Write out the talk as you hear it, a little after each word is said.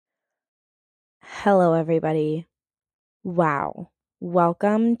Hello, everybody. Wow.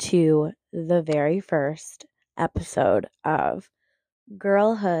 Welcome to the very first episode of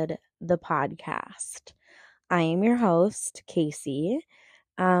Girlhood, the podcast. I am your host, Casey.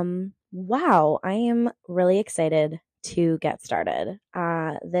 Wow, I am really excited to get started.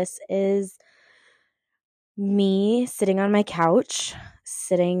 This is me sitting on my couch,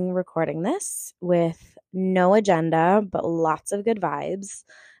 recording this with no agenda, but lots of good vibes.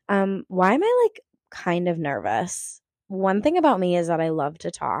 Why am I kind of nervous? One thing about me is that I love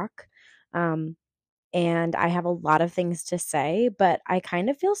to talk. Um, and I have a lot of things to say, but I kind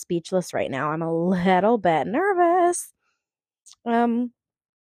of feel speechless right now. I'm a little bit nervous. Um,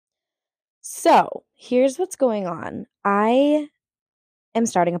 so here's what's going on. I am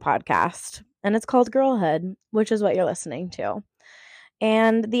starting a podcast, and it's called Girlhood, which is what you're listening to.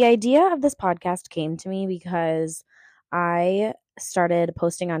 And the idea of this podcast came to me because I started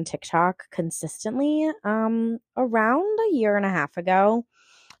posting on TikTok consistently around a year and a half ago,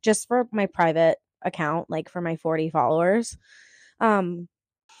 just for my private account, like for my 40 followers.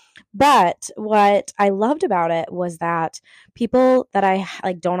 But what I loved about it was that people that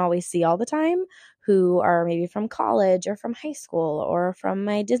I don't always see all the time, who are maybe from college or from high school or from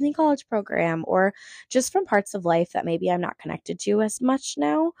my Disney college program or just from parts of life that maybe I'm not connected to as much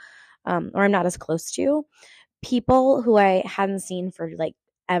now, or I'm not as close to, people who I hadn't seen for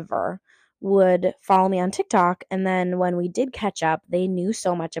ever would follow me on TikTok. And then when we did catch up, they knew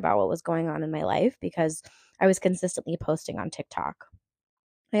so much about what was going on in my life because I was consistently posting on TikTok.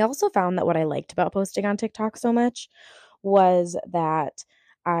 I also found that what I liked about posting on TikTok so much was that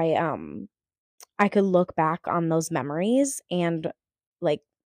I could look back on those memories and like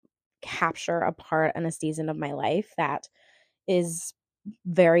capture a part and a season of my life that is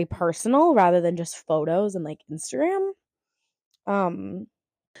very personal rather than just photos and Instagram. Um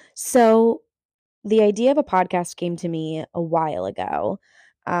so the idea of a podcast came to me a while ago.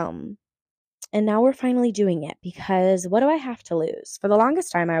 Um And now we're finally doing it because what do I have to lose? For the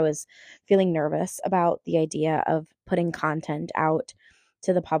longest time, I was feeling nervous about the idea of putting content out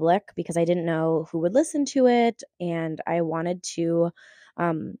to the public because I didn't know who would listen to it. And I wanted to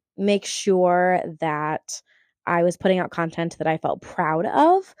make sure that I was putting out content that I felt proud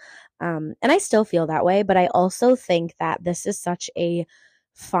of. And I still feel that way, but I also think that this is such a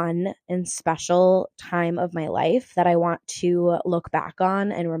fun and special time of my life that I want to look back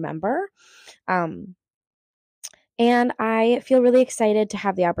on and remember. Um, and I feel really excited to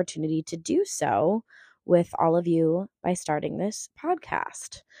have the opportunity to do so with all of you by starting this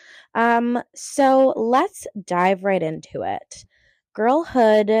podcast. So let's dive right into it.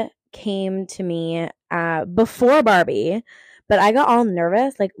 Girlhood came to me before Barbie, but I got all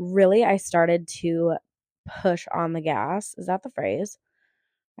nervous. Really, I started to push on the gas. Is that the phrase?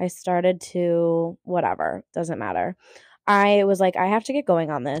 I started to, whatever, doesn't matter. I was like, I have to get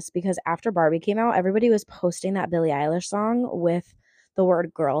going on this because after Barbie came out, everybody was posting that Billie Eilish song with the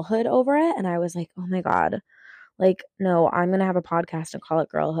word girlhood over it. And I was like, oh my God, no, I'm going to have a podcast and call it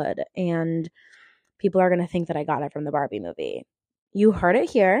Girlhood. And people are going to think that I got it from the Barbie movie. You heard it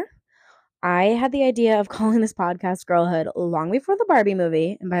here. I had the idea of calling this podcast Girlhood long before the Barbie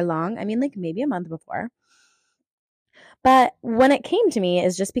movie. And by long, I mean maybe a month before. But when it came to me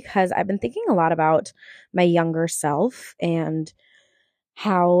is just because I've been thinking a lot about my younger self and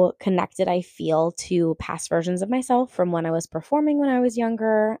how connected I feel to past versions of myself from when I was performing when I was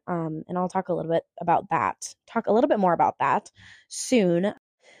younger. And I'll talk a little bit more about that soon.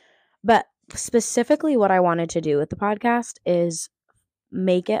 But specifically, what I wanted to do with the podcast is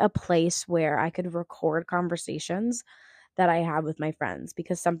make it a place where I could record conversations that I have with my friends,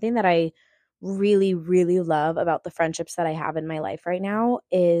 because something that I really, really love about the friendships that I have in my life right now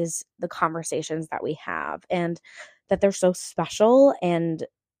is the conversations that we have, and that they're so special and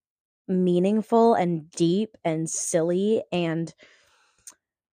meaningful and deep and silly and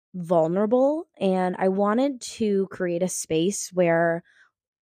vulnerable. And I wanted to create a space where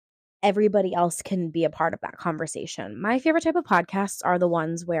everybody else can be a part of that conversation. My favorite type of podcasts are the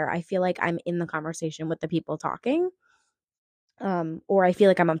ones where I feel like I'm in the conversation with the people talking, or I feel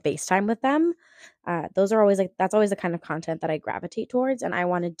like I'm on FaceTime with them. Those are always that's always the kind of content that I gravitate towards. And I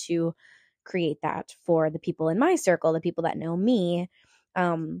wanted to create that for the people in my circle, the people that know me,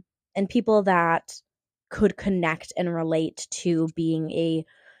 and people that could connect and relate to being a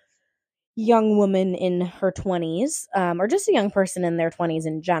young woman in her 20s, or just a young person in their 20s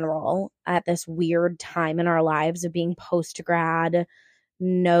in general, at this weird time in our lives of being post grad,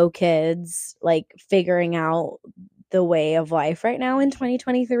 no kids, figuring out the way of life right now in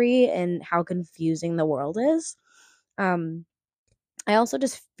 2023 and how confusing the world is. I also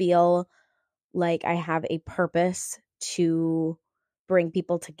just feel like I have a purpose to bring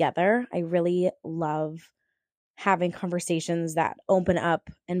people together. I really love having conversations that open up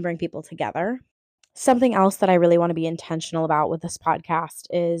and bring people together. Something else that I really want to be intentional about with this podcast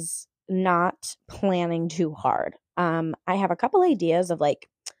is not planning too hard. I have a couple ideas of like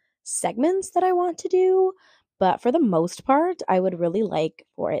segments that I want to do, but for the most part, I would really like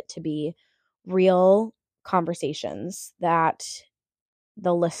for it to be real conversations that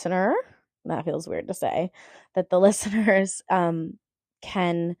the listener, that feels weird to say, that the listeners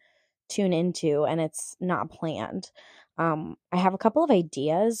can tune into and it's not planned. I have a couple of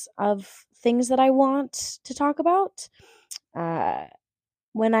ideas of things that I want to talk about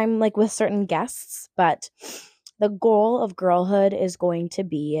when I'm like with certain guests, but the goal of Girlhood is going to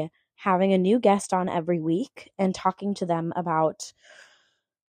be having a new guest on every week and talking to them about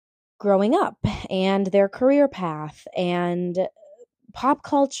growing up and their career path and pop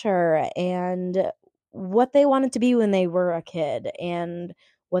culture and what they wanted to be when they were a kid and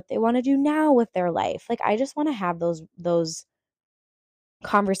what they want to do now with their life. Like I just want to have those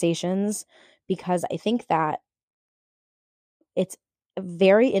conversations because I think that it's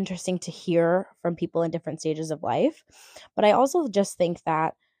very interesting to hear from people in different stages of life. But I also just think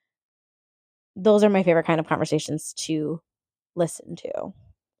that those are my favorite kind of conversations to listen to.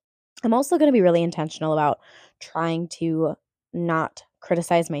 I'm also going to be really intentional about trying to not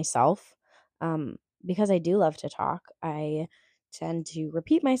criticize myself because I do love to talk. I tend to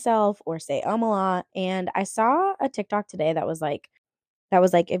repeat myself or say a lot. And I saw a TikTok today that was like,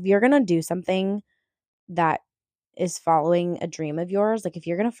 if you're going to do something that is following a dream of yours, like if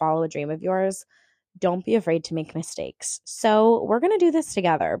you're going to follow a dream of yours, don't be afraid to make mistakes. So we're going to do this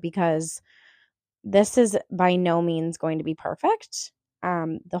together because this is by no means going to be perfect.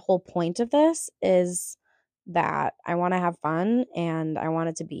 The whole point of this is that I want to have fun and I want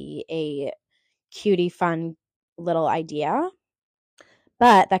it to be a cutie, fun little idea.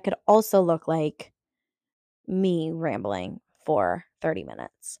 But that could also look like me rambling for 30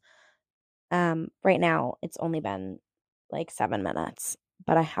 minutes. Right now, it's only been like 7 minutes,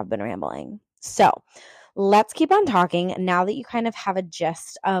 but I have been rambling. So let's keep on talking. Now that you kind of have a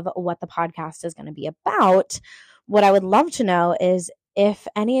gist of what the podcast is going to be about, what I would love to know is if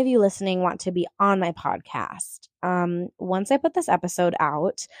any of you listening want to be on my podcast. Once I put this episode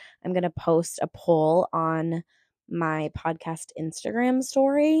out, I'm going to post a poll on my podcast Instagram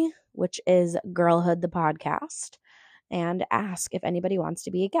story, which is Girlhood the Podcast, and ask if anybody wants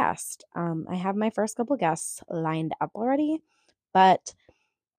to be a guest. I have my first couple guests lined up already, but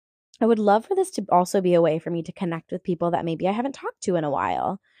I would love for this to also be a way for me to connect with people that maybe I haven't talked to in a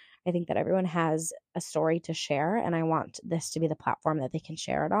while. I think that everyone has a story to share, and I want this to be the platform that they can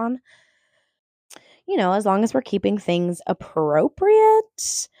share it on. You know, as long as we're keeping things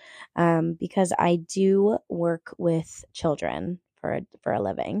appropriate, because I do work with children for a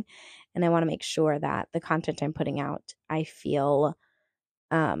living, and I want to make sure that the content I'm putting out, I feel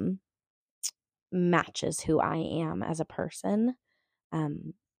um, matches who I am as a person.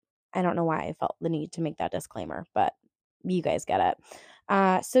 I don't know why I felt the need to make that disclaimer, but you guys get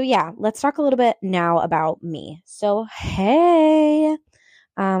it. So yeah, let's talk a little bit now about me. So hey,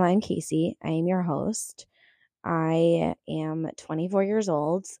 I'm Casey. I am your host. I am 24 years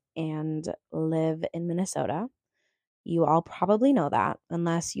old and live in Minnesota. You all probably know that,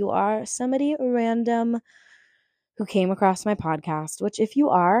 unless you are somebody random who came across my podcast, which if you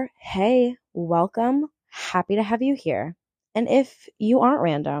are, hey, welcome. Happy to have you here. And if you aren't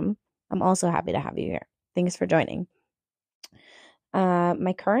random, I'm also happy to have you here. Thanks for joining.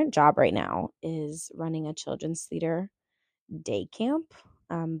 My current job right now is running a children's theater day camp,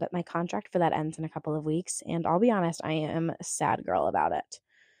 but my contract for that ends in a couple of weeks. And I'll be honest, I am a sad girl about it.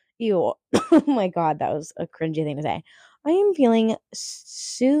 Ew. Oh my God, that was a cringy thing to say. I am feeling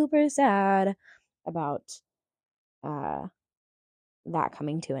super sad about that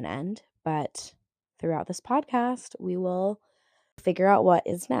coming to an end. But throughout this podcast, we will figure out what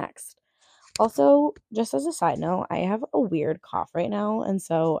is next. Also, just as a side note, I have a weird cough right now. And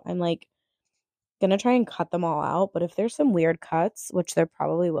so I'm like gonna try and cut them all out. But if there's some weird cuts, which there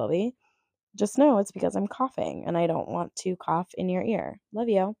probably will be, just know it's because I'm coughing and I don't want to cough in your ear. Love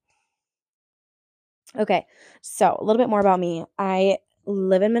you. Okay, so a little bit more about me. I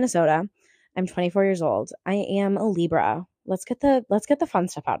live in Minnesota. I'm 24 years old. I am a Libra. Let's get the fun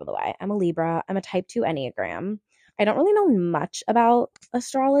stuff out of the way. I'm a Libra. I'm a type 2 Enneagram. I don't really know much about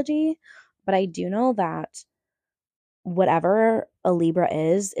astrology, but I do know that whatever a Libra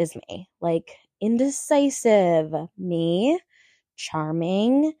is me. Like indecisive, me,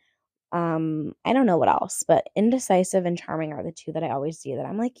 charming, I don't know what else, but indecisive and charming are the two that I always see that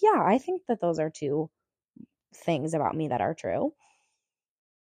I'm like, yeah, I think that those are two things about me that are true.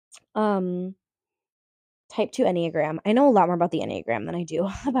 Um, Type 2 Enneagram. I know a lot more about the Enneagram than I do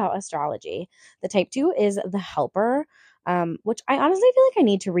about astrology. The type 2 is the helper, which I honestly feel like I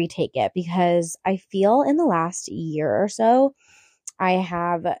need to retake it because I feel in the last year or so, I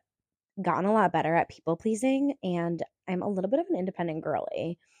have gotten a lot better at people pleasing and I'm a little bit of an independent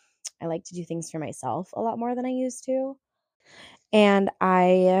girly. I like to do things for myself a lot more than I used to. And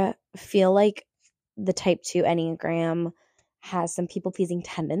I feel like the type 2 Enneagram has some people pleasing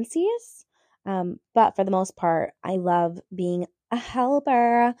tendencies. But for the most part, I love being a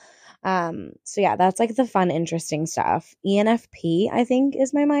helper. So yeah, that's like the fun, interesting stuff. ENFP, I think,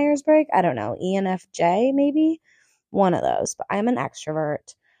 is my Myers Briggs. I don't know. ENFJ, maybe one of those. But I'm an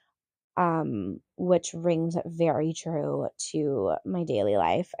extrovert, which rings very true to my daily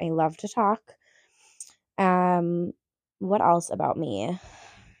life. I love to talk. Um, what else about me?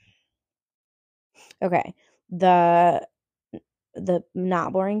 Okay. The the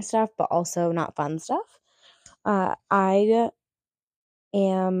not boring stuff, but also not fun stuff. I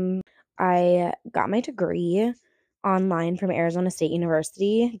am I got my degree online from Arizona State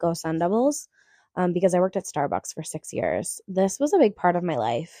University, go Sun Devils, because I worked at Starbucks for 6 years. This was a big part of my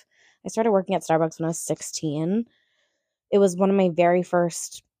life. I started working at Starbucks when I was 16. It was one of my very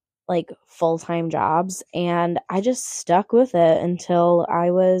first like full-time jobs, and I just stuck with it until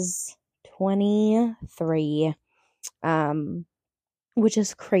I was 23. Um which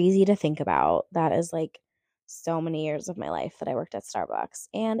is crazy to think about. That is like so many years of my life that I worked at Starbucks,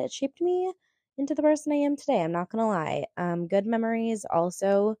 and it shaped me into the person I am today. I'm not gonna lie. Good memories,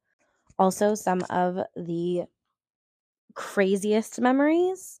 also some of the craziest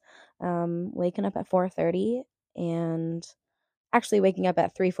memories. Waking up at 4:30 and actually waking up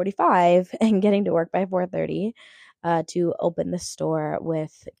at 3:45 and getting to work by 4:30 to open the store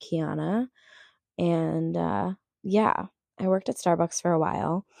with Kiana. And yeah, I worked at Starbucks for a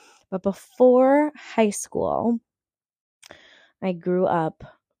while. But before high school, I grew up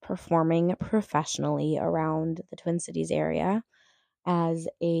performing professionally around the Twin Cities area as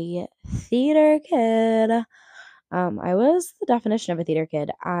a theater kid. I was the definition of a theater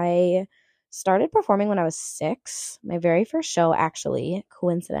kid. I started performing when I was 6. My very first show, actually,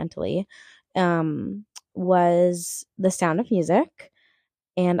 coincidentally, was The Sound of Music,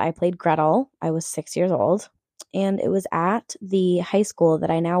 and I played Gretel. I was 6 years old, and it was at the high school that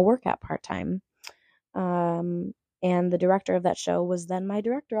I now work at part time. Um, and the director of that show was then my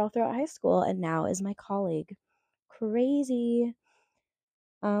director all throughout high school, and now is my colleague. Crazy.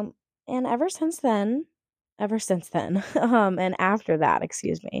 Um, and ever since then, and after that,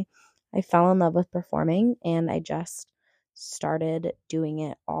 excuse me, I fell in love with performing and I just started doing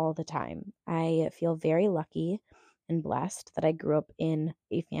it all the time. I feel very lucky and blessed that I grew up in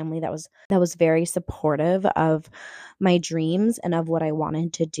a family that was very supportive of my dreams and of what I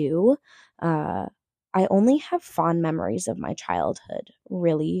wanted to do. Uh, I only have fond memories of my childhood.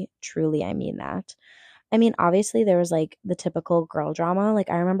 Really, truly, I mean that. I mean, obviously there was like the typical girl drama.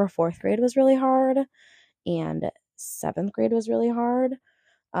 Like I remember 4th grade was really hard and 7th grade was really hard.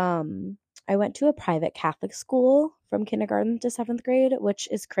 Um I went to a private Catholic school from kindergarten to 7th grade, which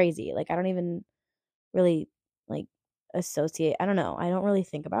is crazy. Like I don't even really like associate. I don't know. I don't really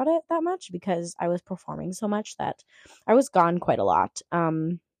think about it that much because I was performing so much that I was gone quite a lot.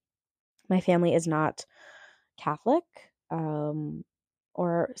 My family is not Catholic,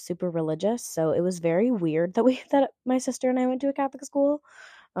 or super religious, so it was very weird that we that my sister and I went to a Catholic school.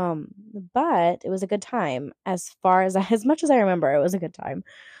 Um, but it was a good time. As far as as much as I remember, it was a good time.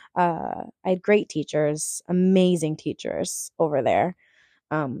 I had great teachers, amazing teachers over there,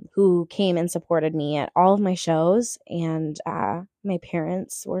 who came and supported me at all of my shows, and my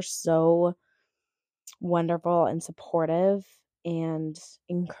parents were so wonderful and supportive and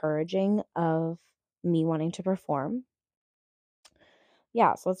encouraging of me wanting to perform.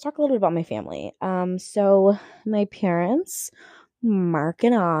 Yeah, so let's talk a little bit about my family. So my parents, Mark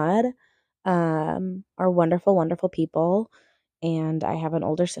and Odd, are wonderful, wonderful people. And I have an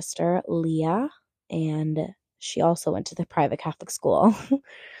older sister, Leah, and she also went to the private Catholic school.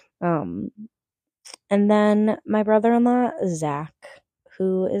 um, and then my brother-in-law, Zach,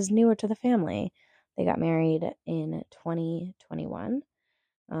 who is newer to the family. They got married in 2021.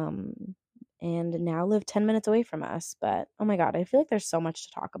 Um, and now live 10 minutes away from us. But oh my God, I feel like there's so much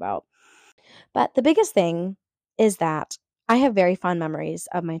to talk about. But the biggest thing is that I have very fond memories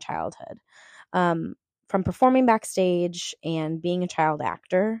of my childhood, um, from performing backstage and being a child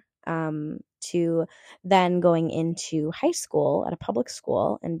actor. to then going into high school at a public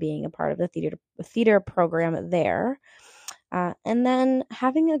school and being a part of the theater program there. And then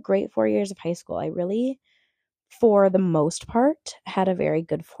having a great 4 years of high school. I really, for the most part, had a very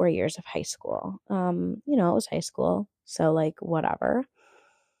good 4 years of high school. It was high school, so like whatever.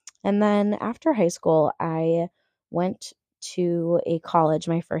 And then after high school, I went to a college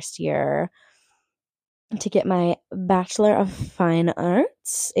my first year to get my Bachelor of Fine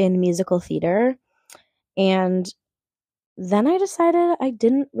Arts in musical theater. And then I decided I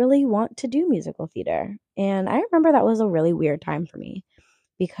didn't really want to do musical theater. And I remember that was a really weird time for me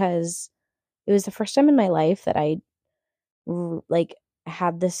because it was the first time in my life that I like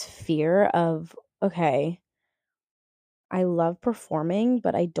had this fear of, okay, I love performing,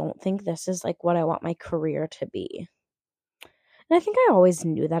 but I don't think this is like what I want my career to be. And I think I always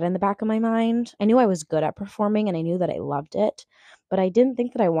knew that in the back of my mind. I knew I was good at performing and I knew that I loved it, but I didn't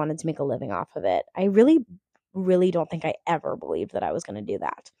think that I wanted to make a living off of it. I really, really don't think I ever believed that I was going to do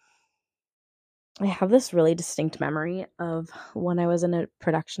that. I have this really distinct memory of when I was in a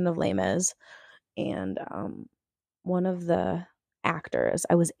production of Les Mis, and one of the actors,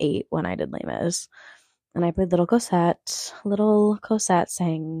 I was 8 when I did Les Mis, and I played little Cosette. Little Cosette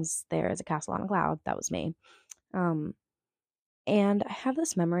sings "There is a Castle on a Cloud." That was me. And I have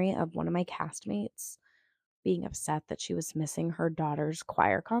this memory of one of my castmates being upset that she was missing her daughter's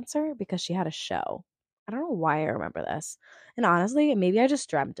choir concert because she had a show. I don't know why I remember this. And honestly, maybe I just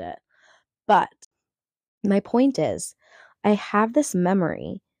dreamt it. But my point is, I have this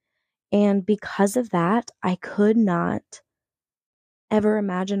memory. And because of that, I could not ever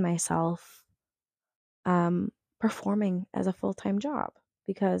imagine myself performing as a full-time job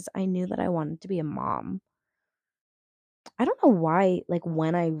because I knew that I wanted to be a mom. I don't know why, like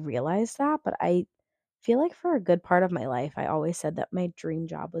when I realized that, but I feel like for a good part of my life, I always said that my dream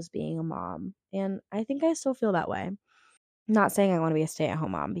job was being a mom. And I think I still feel that way. I'm not saying I want to be a stay at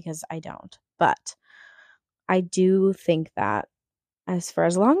home mom because I don't, but I do think that for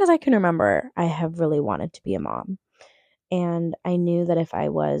as long as I can remember, I have really wanted to be a mom. And I knew that if I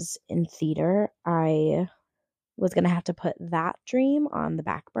was in theater, I was going to have to put that dream on the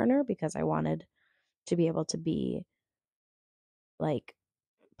back burner because I wanted to be able to be like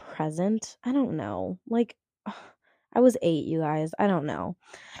present. I don't know. Like, I was 8, you guys. I don't know.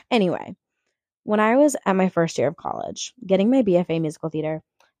 Anyway, when I was at my first year of college, getting my BFA musical theater,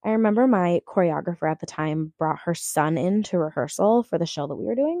 I remember my choreographer at the time brought her son in to rehearsal for the show that we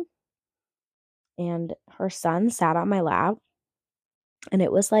were doing. And her son sat on my lap, and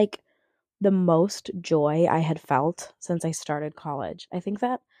it was like the most joy I had felt since I started college. I think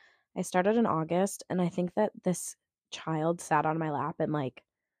that I started in August, and I think that this child sat on my lap in like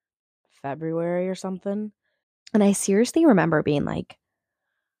February or something. And I seriously remember being like,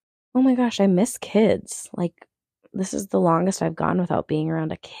 oh my gosh, I miss kids. Like, this is the longest I've gone without being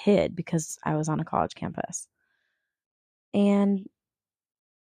around a kid because I was on a college campus. And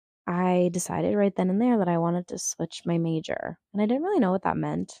I decided right then and there that I wanted to switch my major. And I didn't really know what that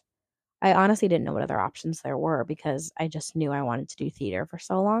meant. I honestly didn't know what other options there were because I just knew I wanted to do theater for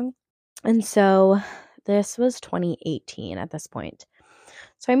so long. And so this was 2018 at this point.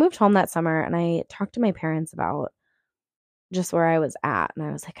 So I moved home that summer and I talked to my parents about just where I was at. And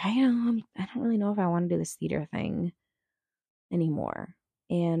I was like, I don't really know if I want to do this theater thing anymore.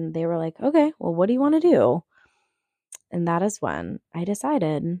 And they were like, okay, well, what do you want to do? And that is when I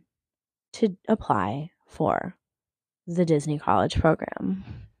decided to apply for the Disney College program.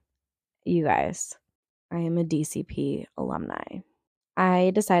 You guys, I am a DCP alumni.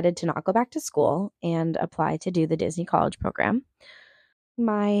 I decided to not go back to school and apply to do the Disney College program.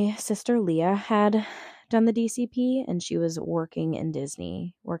 My sister Leah had done the DCP and she was working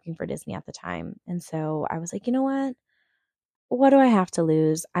for Disney at the time. And so I was like, you know what do I have to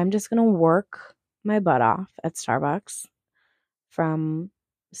lose? I'm just going to work my butt off at Starbucks from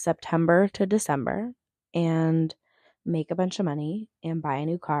September to December and make a bunch of money and buy a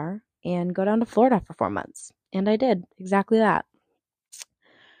new car and go down to Florida for 4 months. And I did exactly that.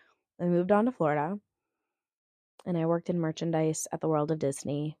 I moved on to Florida and I worked in merchandise at the World of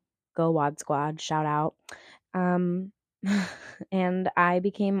Disney. Go Wad Squad, shout out. And I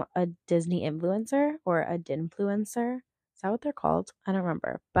became a Disney influencer or a dinfluencer. Is that what they're called? I don't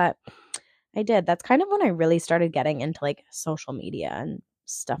remember, but I did. That's kind of when I really started getting into like social media and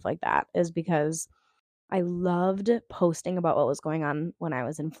stuff like that, is because I loved posting about what was going on when I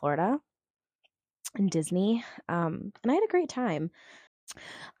was in Florida and Disney. And I had a great time.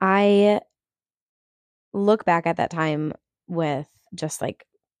 I look back at that time with just like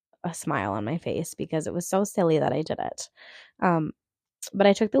a smile on my face because it was so silly that I did it. But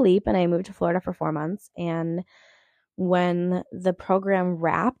I took the leap and I moved to Florida for 4 months. And when the program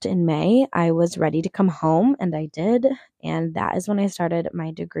wrapped in May, I was ready to come home, and I did. And that is when I started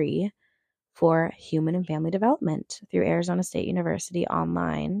my degree for human and family development through Arizona State University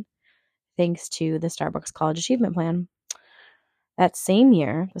online, thanks to the Starbucks College Achievement Plan. That same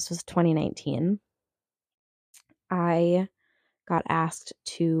year, this was 2019, I got asked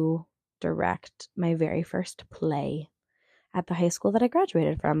to direct my very first play at the high school that I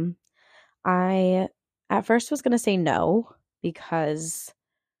graduated from. I at first was going to say no because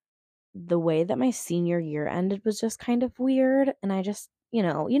the way that my senior year ended was just kind of weird, and I just,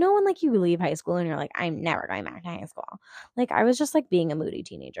 when like you leave high school and you're like, I'm never going back to high school. Like I was just like being a moody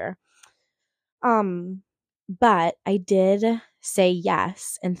teenager. But I did say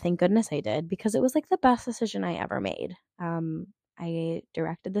yes, and thank goodness I did, because it was like the best decision I ever made. I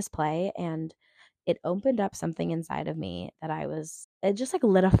directed this play, and it opened up something inside of me it just like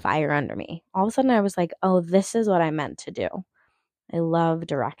lit a fire under me. All of a sudden I was like, oh, this is what I meant to do. I love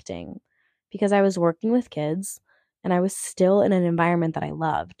directing because I was working with kids and I was still in an environment that I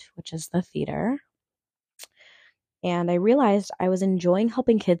loved, which is the theater. And I realized I was enjoying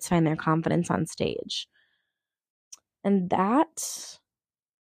helping kids find their confidence on stage. And that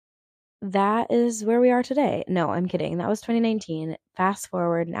is where we are today. No, I'm kidding. That was 2019. Fast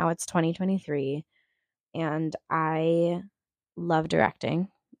forward, now it's 2023, and I love directing.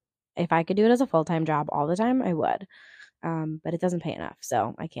 If I could do it as a full-time job all the time, I would. But it doesn't pay enough,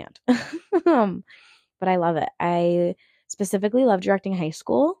 so I can't. But I love it. I specifically love directing high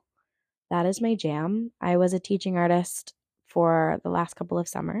school. That is my jam. I was a teaching artist for the last couple of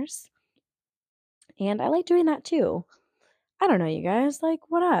summers, and I like doing that too. I don't know, you guys, like,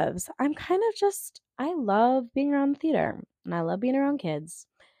 whatevs. I love being around the theater, and I love being around kids.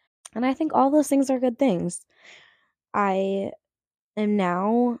 And I think all those things are good things. I am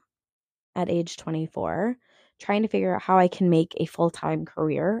now at age 24 trying to figure out how I can make a full-time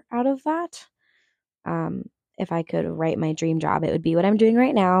career out of that. If I could write my dream job, it would be what I'm doing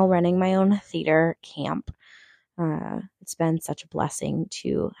right now, running my own theater camp. It's been such a blessing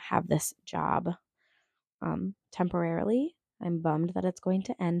to have this job temporarily. I'm bummed that it's going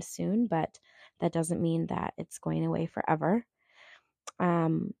to end soon, but that doesn't mean that it's going away forever.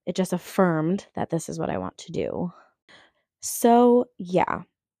 It just affirmed that this is what I want to do. So yeah,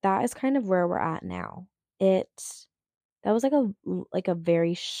 that is kind of where we're at now. That was like a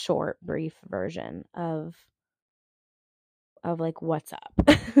very short, brief version of like what's up,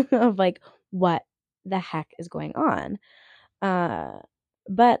 of like what the heck is going on.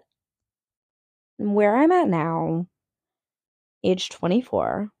 But where I'm at now, age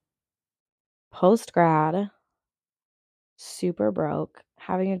 24, post grad, super broke,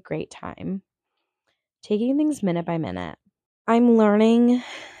 having a great time, taking things minute by minute. I'm learning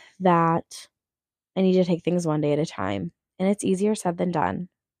that I need to take things one day at a time, and it's easier said than done.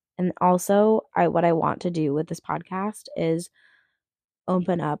 And also, what I want to do with this podcast is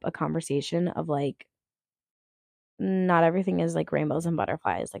open up a conversation of like, not everything is like rainbows and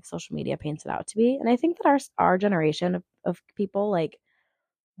butterflies like social media paints it out to be. And I think that our generation of people, like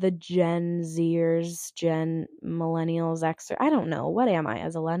the Gen Zers, Gen Millennials, X, I don't know, what am I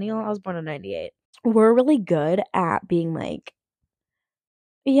as a millennial? I was born in 98. We're really good at being like,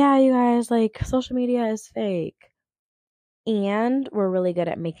 yeah, you guys, like social media is fake. And we're really good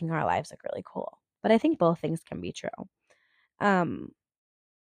at making our lives look really cool. But I think both things can be true. Um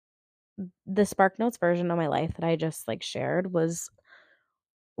the Spark Notes version of my life that I just like shared was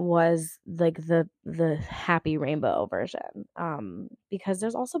like the happy rainbow version, because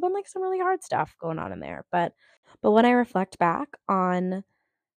there's also been like some really hard stuff going on in there, but when I reflect back on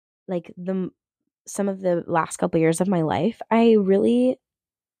like some of the last couple years of my life, I really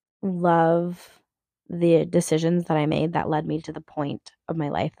love the decisions that I made that led me to the point of my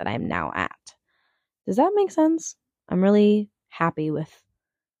life that I'm now at. Does that make sense? I'm really happy with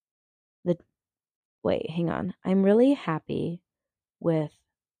the wait, hang on. I'm really happy with,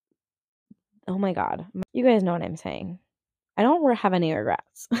 oh my God. You guys know what I'm saying. I don't have any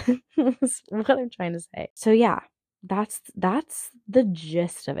regrets. That's what I'm trying to say. So yeah, that's the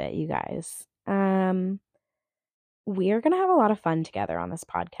gist of it, you guys. We are going to have a lot of fun together on this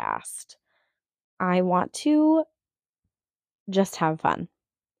podcast. I want to just have fun.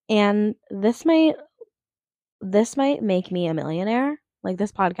 And this might make me a millionaire. Like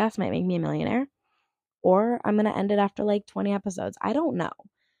this podcast might make me a millionaire, or I'm going to end it after like 20 episodes. I don't know.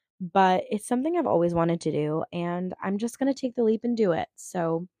 But it's something I've always wanted to do, and I'm just going to take the leap and do it.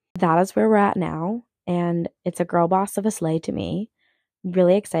 So that is where we're at now, and it's a girl boss of a sleigh to me.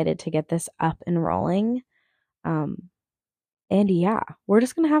 Really excited to get this up and rolling. And yeah, we're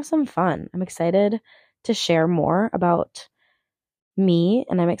just going to have some fun. I'm excited to share more about me,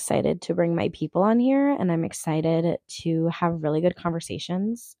 and I'm excited to bring my people on here, and I'm excited to have really good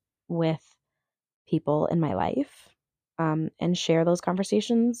conversations with people in my life, and share those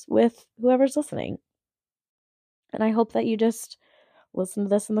conversations with whoever's listening. And I hope that you just listen to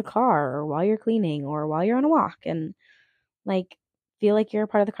this in the car or while you're cleaning or while you're on a walk and like feel like you're a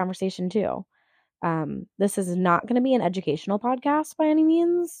part of the conversation too. This is not going to be an educational podcast by any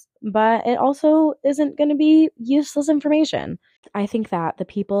means, but it also isn't going to be useless information. I think that the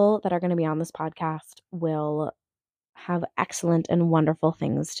people that are going to be on this podcast will have excellent and wonderful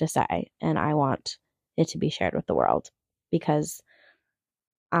things to say, and I want it to be shared with the world because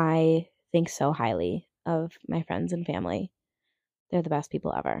I think so highly of my friends and family. They're the best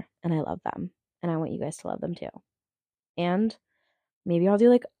people ever, and I love them, and I want you guys to love them too. And maybe I'll do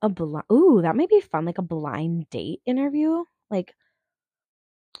like ooh, that might be fun, like a blind date interview. Like,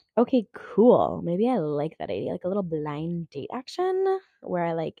 okay, cool. Maybe I like that idea, like a little blind date action where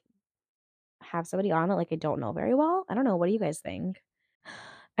I like have somebody on that like I don't know very well. I don't know. What do you guys think?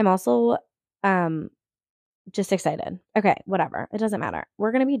 I'm also um just excited. Okay, whatever. It doesn't matter.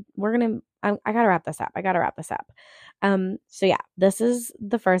 I gotta wrap this up. So yeah, this is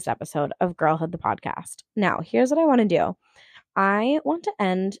the first episode of Girlhood, the podcast. Now, here's what I want to do. I want to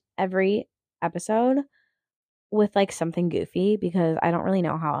end every episode with like something goofy because I don't really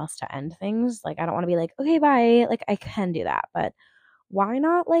know how else to end things. Like, I don't want to be like, okay, bye. Like, I can do that, but why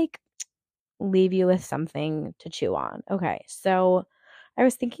not like leave you with something to chew on? Okay, so I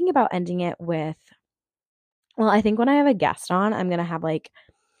was thinking about ending it with, well, I think when I have a guest on, I'm going to have like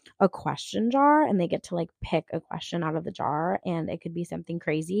a question jar and they get to like pick a question out of the jar, and it could be something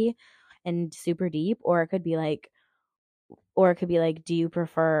crazy and super deep, or it could be like, do you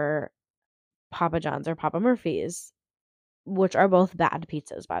prefer Papa John's or Papa Murphy's, which are both bad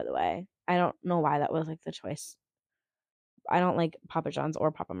pizzas, by the way. I don't know why that was like the choice. I don't like Papa John's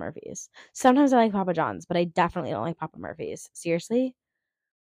or Papa Murphy's. Sometimes I like Papa John's, but I definitely don't like Papa Murphy's. Seriously?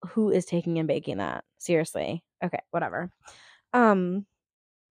 Who is taking and baking that? Seriously. Okay, whatever. Um,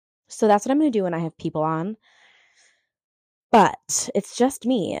 so that's what I'm gonna do when I have people on. But it's just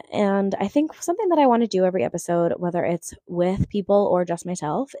me. And I think something that I want to do every episode, whether it's with people or just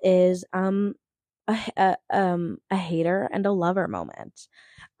myself, is a hater and a lover moment.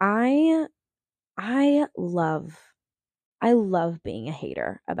 I I love I love being a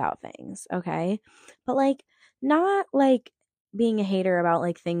hater about things, okay? But like not like being a hater about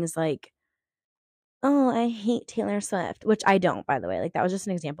like things like, oh, I hate Taylor Swift, which I don't, by the way. Like that was just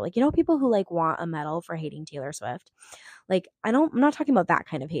an example. Like, people who like want a medal for hating Taylor Swift. Like, I'm not talking about that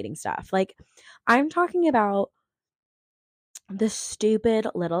kind of hating stuff. Like, I'm talking about the stupid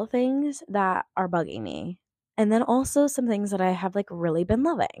little things that are bugging me. And then also some things that I have like really been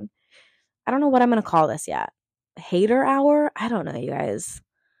loving. I don't know what I'm going to call this yet. Hater hour? I don't know, you guys.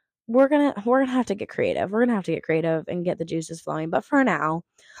 We're going to have to get creative. We're going to have to get creative and get the juices flowing. But for now,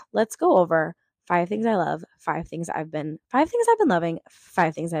 let's go over 5 things I love, 5 things I've been loving,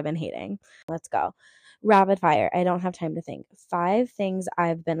 5 things I've been hating. Let's go. Rapid fire. I don't have time to think. 5 things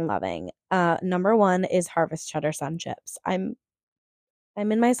I've been loving. Number 1 is Harvest Cheddar Sun Chips. I'm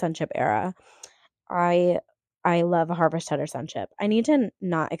in my sun chip era. I I love a Harvest Cheddar Sun Chip. I need to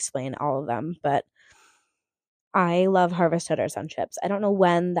not explain all of them, but I love Harvest Cheddar Sun Chips. I don't know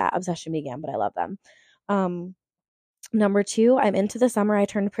when that obsession began, but I love them. Um, Number 2, I'm into The Summer I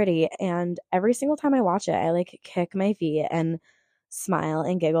Turned Pretty, and every single time I watch it, I like kick my feet and smile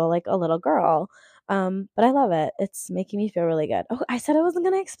and giggle like a little girl. But I love it. It's making me feel really good. Oh, I said I wasn't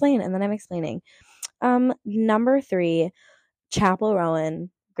gonna explain, and then I'm explaining. Number 3, Chapel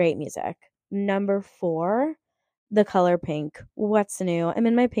Rowan, great music. Number 4, The Color Pink. What's new? I'm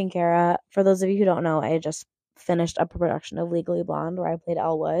in my pink era. For those of you who don't know, I just finished up a production of Legally Blonde where I played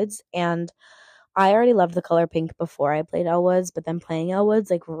Elle Woods, and I already loved The Color Pink before I played Elle Woods, but then playing Elle Woods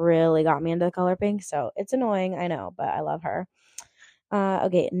like really got me into The Color Pink, so it's annoying, I know, but I love her.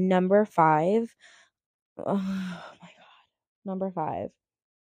 Okay, number 5. Oh my god, number 5.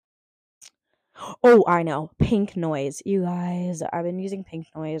 Oh, I know. Pink noise. You guys, I've been using pink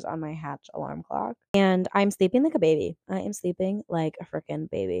noise on my Hatch alarm clock. And I'm sleeping like a baby. I am sleeping like a freaking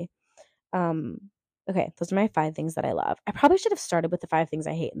baby. Um, okay, those are my 5 things that I love. I probably should have started with the 5 things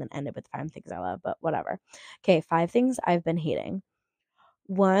I hate and then ended with 5 things I love, but whatever. Okay, 5 things I've been hating.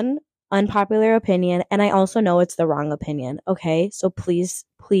 1, unpopular opinion, and I also know it's the wrong opinion. Okay, so please,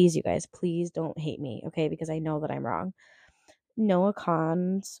 please, you guys, please don't hate me, okay, because I know that I'm wrong. Noah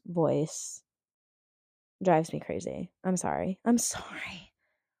Khan's voice drives me crazy. I'm sorry.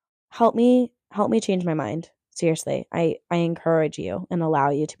 Help me change my mind. Seriously, I encourage you and allow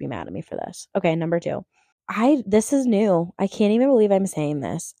you to be mad at me for this. Okay, number 2. This is new. I can't even believe I'm saying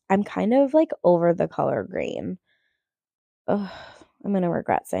this. I'm kind of like over the color green. Ugh, I'm gonna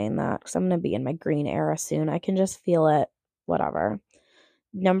regret saying that because I'm gonna be in my green era soon. I can just feel it. Whatever.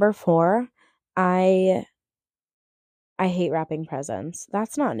 Number 4, I I hate wrapping presents.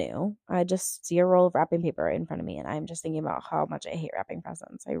 That's not new. I just see a roll of wrapping paper right in front of me and I'm just thinking about how much I hate wrapping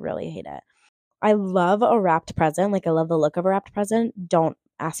presents. I really hate it. I love a wrapped present. Like I love the look of a wrapped present. Don't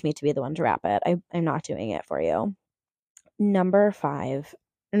ask me to be the one to wrap it. I'm not doing it for you. Number 5.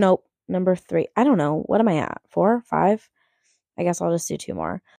 Nope. Number 3. I don't know. What am I at? 4? 5? I guess I'll just do 2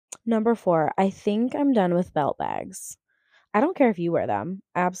 more. Number 4. I think I'm done with belt bags. I don't care if you wear them.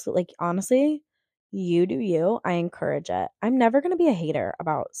 Absolutely. Like, honestly, you do you. I encourage it. I'm never going to be a hater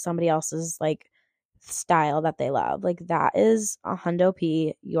about somebody else's like style that they love. Like that is a hundo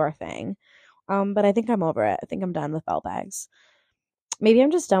p your thing. But I think I'm over it. I think I'm done with belt bags. Maybe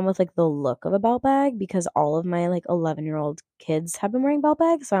I'm just done with like the look of a belt bag because all of my like 11-year-old kids have been wearing belt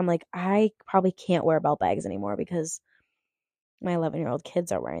bags. So I'm like, I probably can't wear belt bags anymore because my 11-year-old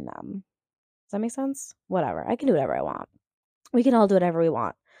kids are wearing them. Does that make sense? Whatever. I can do whatever I want. We can all do whatever we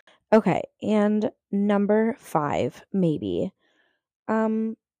want. Okay, and number 5, maybe.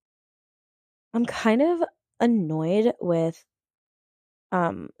 Um, I'm kind of annoyed with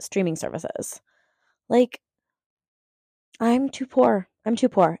streaming services. Like, I'm too poor. I'm too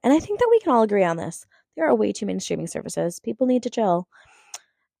poor. And I think that we can all agree on this. There are way too many streaming services. People need to chill.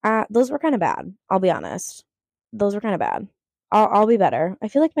 Those were kind of bad. I'll be honest. Those were kind of bad. I'll be better. I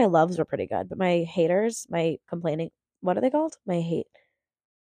feel like my loves were pretty good, but my haters, my complaining, what are they called? My hate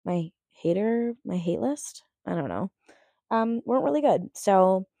list? I don't know. Weren't really good.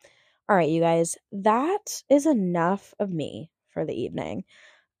 So, all right, you guys, that is enough of me for the evening.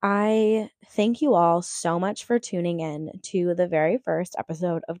 I thank you all so much for tuning in to the very first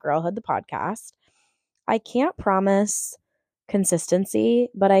episode of Girlhood, the podcast. I can't promise consistency,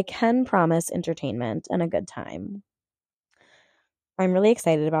 but I can promise entertainment and a good time. I'm really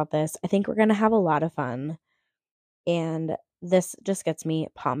excited about this. I think we're going to have a lot of fun. And this just gets me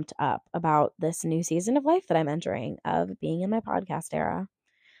pumped up about this new season of life that I'm entering of being in my podcast era.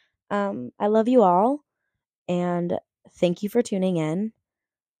 I love you all and thank you for tuning in.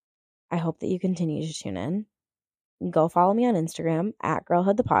 I hope that you continue to tune in. Go follow me on Instagram at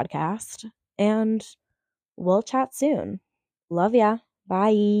Girlhood the Podcast, and we'll chat soon. Love ya.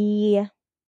 Bye.